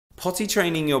Potty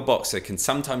training your boxer can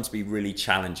sometimes be really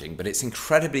challenging, but it's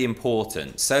incredibly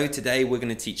important. So today we're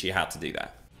going to teach you how to do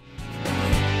that.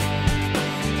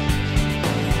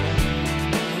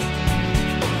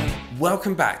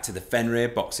 Welcome back to the Fenrir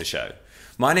Boxer Show.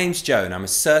 My name's Joe and I'm a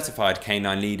certified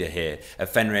canine leader here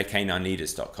at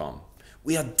FenrirCanineLeaders.com.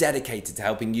 We are dedicated to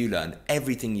helping you learn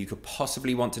everything you could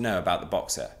possibly want to know about the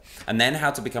boxer, and then how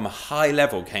to become a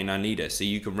high-level canine leader so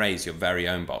you can raise your very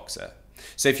own boxer.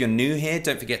 So if you're new here,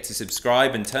 don't forget to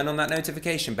subscribe and turn on that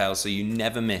notification bell so you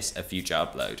never miss a future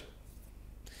upload.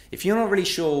 If you're not really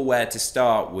sure where to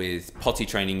start with potty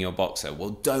training your boxer, well,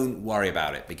 don't worry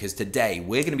about it, because today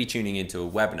we're going to be tuning into a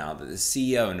webinar that the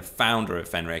CEO and founder of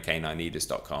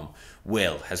FenrirCanineLeaders.com,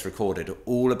 Will, has recorded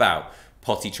all about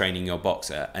potty training your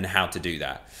boxer and how to do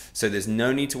that. So there's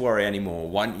no need to worry anymore.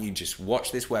 Why don't you just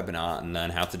watch this webinar and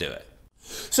learn how to do it?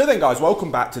 So then guys,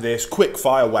 welcome back to this quick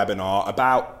fire webinar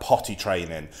about potty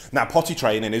training. Now, potty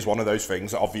training is one of those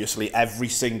things that obviously every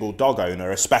single dog owner,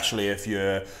 especially if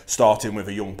you're starting with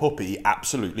a young puppy,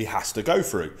 absolutely has to go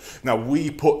through. Now,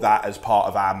 we put that as part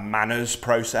of our manners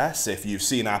process. If you've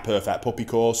seen our Perfect Puppy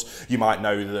course, you might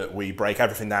know that we break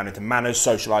everything down into manners,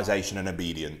 socialization and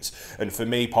obedience. And for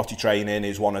me, potty training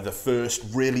is one of the first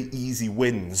really easy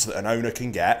wins that an owner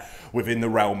can get within the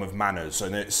realm of manners.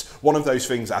 And it's one of those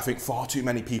things that I think far too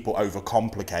many people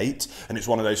overcomplicate, and it's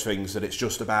one of those things that it's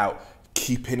just about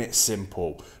keeping it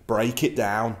simple. Break it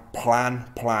down, plan,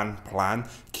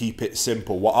 keep it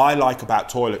simple. What I like about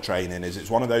toilet training is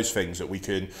it's one of those things that we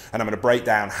can, and I'm going to break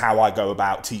down how I go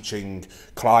about teaching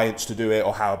clients to do it,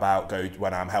 or how about go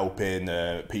when I'm helping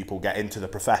people get into the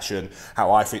profession,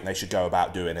 how I think they should go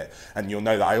about doing it. And you'll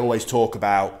know that I always talk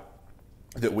about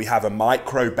that we have a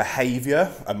micro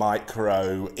behavior, a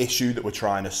micro issue that we're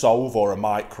trying to solve, or a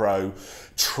micro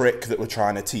trick that we're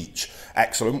trying to teach.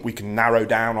 Excellent, we can narrow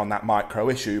down on that micro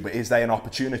issue, but is there an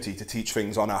opportunity to teach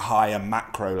things on a higher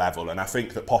macro level? And I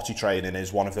think that potty training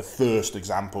is one of the first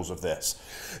examples of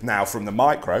this. Now, from the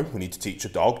micro, we need to teach a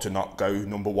dog to not go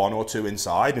number 1 or 2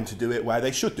 inside and to do it where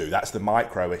they should do. That's the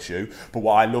micro issue. But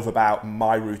what I love about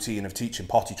my routine of teaching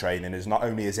potty training is not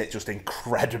only is it just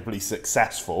incredibly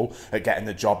successful at getting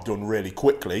the job done really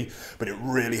quickly, but it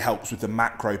really helps with the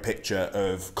macro picture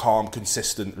of calm,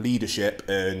 consistent leadership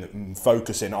and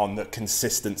focusing on the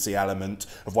consistency element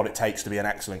of what it takes to be an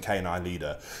excellent canine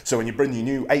leader. So when you bring your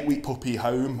new 8-week puppy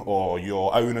home, or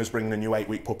your owner's bringing a new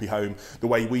 8-week puppy home, the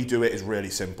way we do it is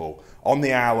really simple. On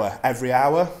the hour, every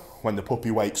hour, when the puppy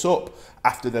wakes up,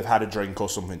 after they've had a drink or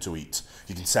something to eat.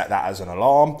 You can set that as an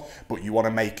alarm, but you want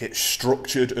to make it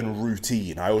structured and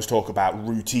routine. I always talk about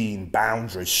routine,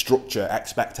 boundaries, structure,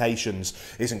 expectations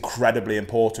is incredibly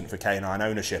important for canine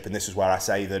ownership, and this is where I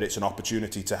say that it's an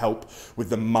opportunity to help with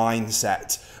the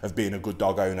mindset of being a good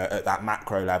dog owner at that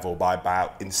macro level by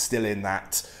about instilling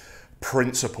that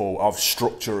principle of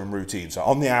structure and routine. So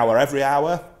on the hour, every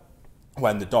hour,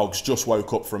 when the dog's just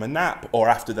woke up from a nap or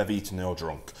after they've eaten or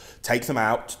drunk, take them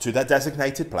out to their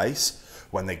designated place.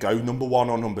 When they go number 1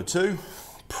 or number 2,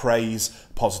 praise,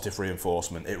 positive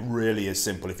reinforcement. It really is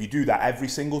simple. If you do that every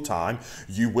single time,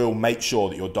 you will make sure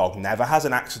that your dog never has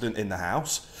an accident in the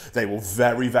house. They will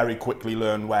very, very quickly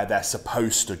learn where they're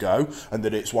supposed to go, and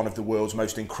that it's one of the world's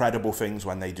most incredible things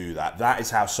when they do that. That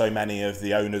is how so many of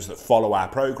the owners that follow our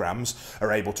programs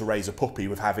are able to raise a puppy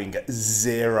with having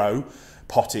 0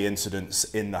 potty incidents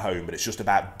in the home. But it's just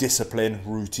about discipline,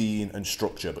 routine and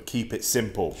structure, but keep it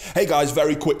simple. Hey guys,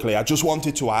 very quickly, I just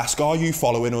wanted to ask, are you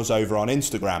following us over on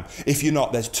Instagram? If you're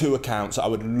not, there's 2 accounts that I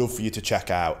would love for you to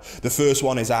check out. The first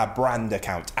one is our brand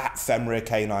account at Fenrir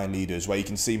Canine Leaders, where you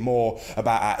can see more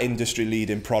about our industry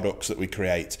leading products that we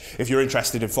create. If you're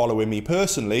interested in following me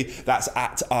personally, that's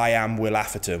at I am Will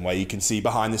Atherton, where you can see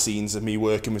behind the scenes of me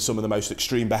working with some of the most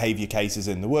extreme behavior cases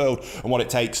in the world and what it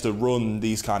takes to run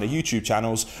these kind of YouTube channels.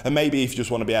 And maybe if you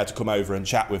just want to be able to come over and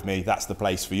chat with me, that's the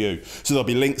place for you. So there'll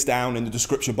be links down in the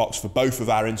description box for both of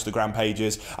our Instagram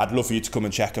pages. I'd love for you to come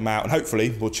and check them out, and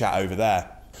hopefully we'll chat over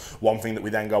there. One thing that we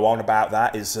then go on about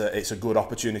that is it's a good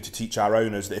opportunity to teach our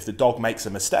owners that if the dog makes a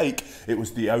mistake, it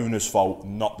was the owner's fault,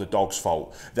 not the dog's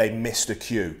fault. They missed a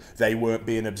cue. They weren't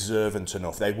being observant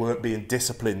enough. They weren't being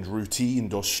disciplined,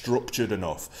 routined or structured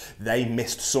enough. They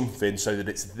missed something, so that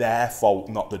it's their fault,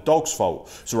 not the dog's fault.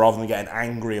 So rather than getting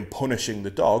angry and punishing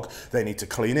the dog, they need to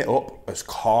clean it up as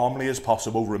calmly as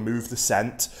possible, remove the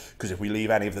scent, because if we leave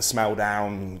any of the smell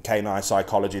down, canine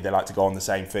psychology, they like to go on the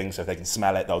same thing, so if they can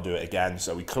smell it, they'll do it again.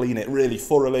 So we clean it really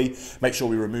thoroughly, make sure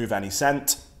we remove any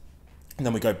scent. And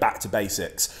then we go back to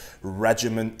basics: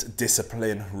 regiment,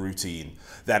 discipline, routine.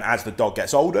 Then as the dog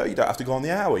gets older, you don't have to go on the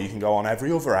hour, you can go on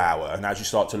every other hour. And as you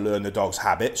start to learn the dog's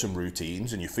habits and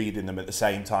routines, and you're feeding them at the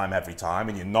same time every time,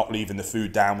 and you're not leaving the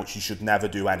food down, which you should never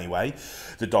do anyway,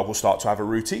 the dog will start to have a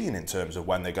routine in terms of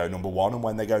when they go number one and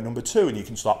when they go number two. And you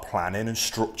can start planning and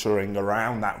structuring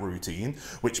around that routine,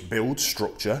 which builds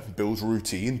structure, builds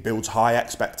routine, builds high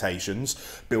expectations,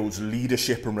 builds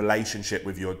leadership and relationship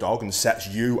with your dog, and sets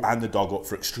you and the dog up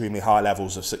for extremely high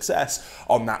levels of success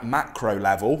on that macro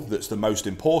level. That's the most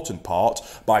important part,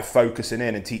 by focusing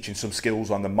in and teaching some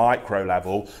skills on the micro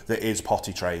level that is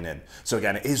potty training. So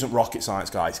again, it isn't rocket science,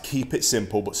 guys. Keep it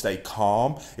simple, but stay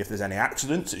calm. If there's any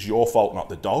accidents, it's your fault, not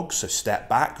the dog. So step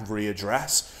back,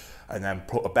 readdress, and then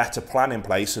put a better plan in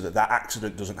place so that that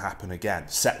accident doesn't happen again.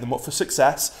 Set them up for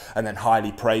success, and then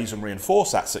highly praise and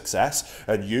reinforce that success.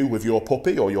 And you, with your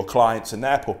puppy, or your clients and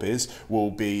their puppies,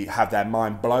 will have their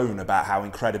mind blown about how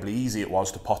incredibly easy it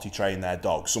was to potty train their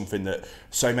dog. Something that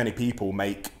so many people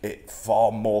make it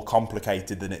far more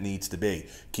complicated than it needs to be.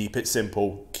 Keep it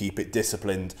simple, keep it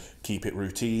disciplined, keep it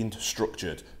routine,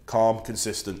 structured. Calm,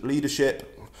 consistent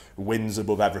leadership wins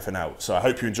above everything else. So I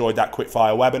hope you enjoyed that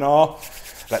quickfire webinar.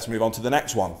 Let's move on to the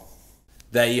next one.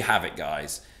 There you have it,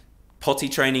 guys. Potty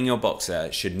training your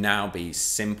boxer should now be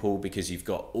simple because you've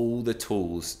got all the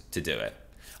tools to do it.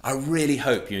 I really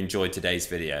hope you enjoyed today's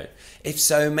video. If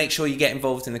so, make sure you get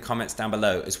involved in the comments down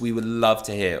below, as we would love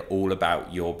to hear all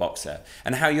about your boxer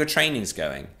and how your training's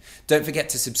going. Don't forget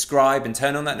to subscribe and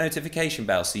turn on that notification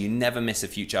bell so you never miss a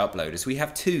future upload, as we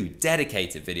have 2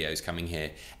 dedicated videos coming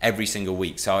here every single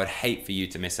week, so I would hate for you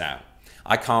to miss out.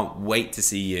 I can't wait to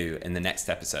see you in the next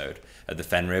episode of the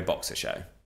Fenrir Boxer Show.